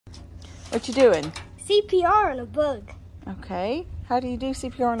What you doing? CPR on a bug. Okay. How do you do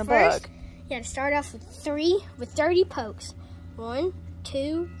CPR on a First, bug? you gotta start off with 30 pokes. 1,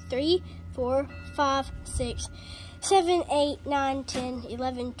 2, 3, 4, 5, 6, 7, 8, 9, 10,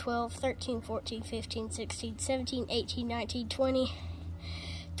 11, 12, 13, 14, 15, 16, 17, 18, 19, 20,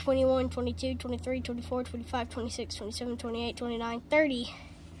 21, 22, 23, 24, 25, 26, 27, 28, 29, 30.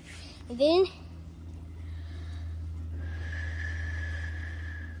 And then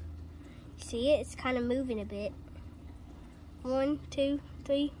see it? It's kind of moving a bit. 1, 2,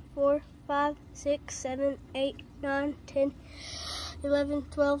 3, 4, 5, 6, 7, 8, 9, 10, 11,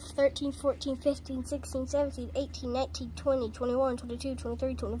 12, 13, 14, 15, 16, 17, 18, 19, 20, 21, 22,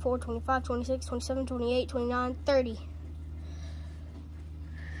 23, 24, 25, 26, 27, 28, 29, 30.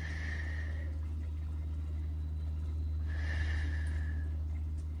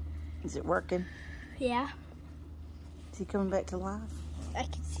 Is it working? Yeah. Is he coming back to life? I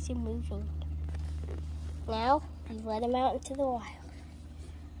can see him moving. Now, you let him out into the wild.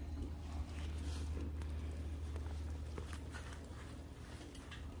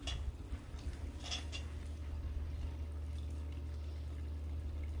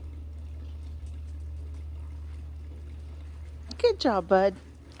 Good job, bud.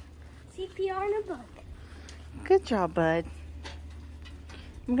 CPR on a bug. Good job, bud.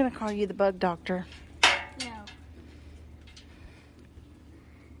 I'm going to call you the bug doctor. No.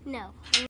 No.